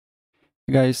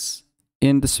Hey guys,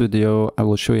 in this video I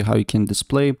will show you how you can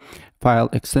display file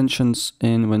extensions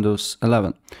in Windows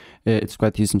 11. It's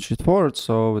quite easy and straightforward,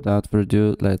 so without further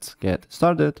ado, let's get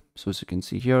started. So as you can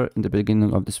see here in the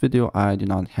beginning of this video, I do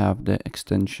not have the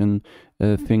extension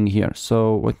thing here.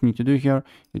 So what you need to do here,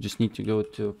 you just need to go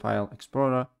to File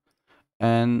Explorer,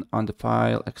 and on the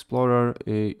File Explorer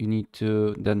you need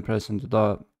to then press on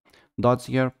the dots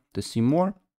here to see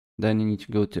more. Then you need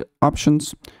to go to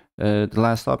Options, the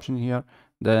last option here,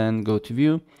 then go to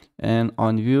View, and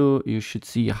on View you should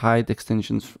see Hide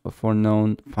Extensions for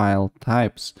known file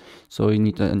types. So you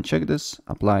need to uncheck this,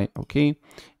 apply OK,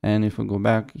 and if we go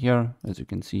back here, as you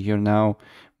can see here now,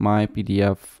 my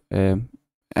PDF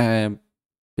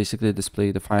basically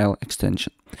display the file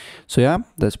extension. So yeah,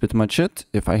 that's pretty much it.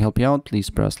 If I help you out,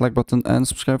 please press like button and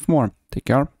subscribe for more. Take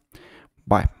care.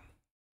 Bye.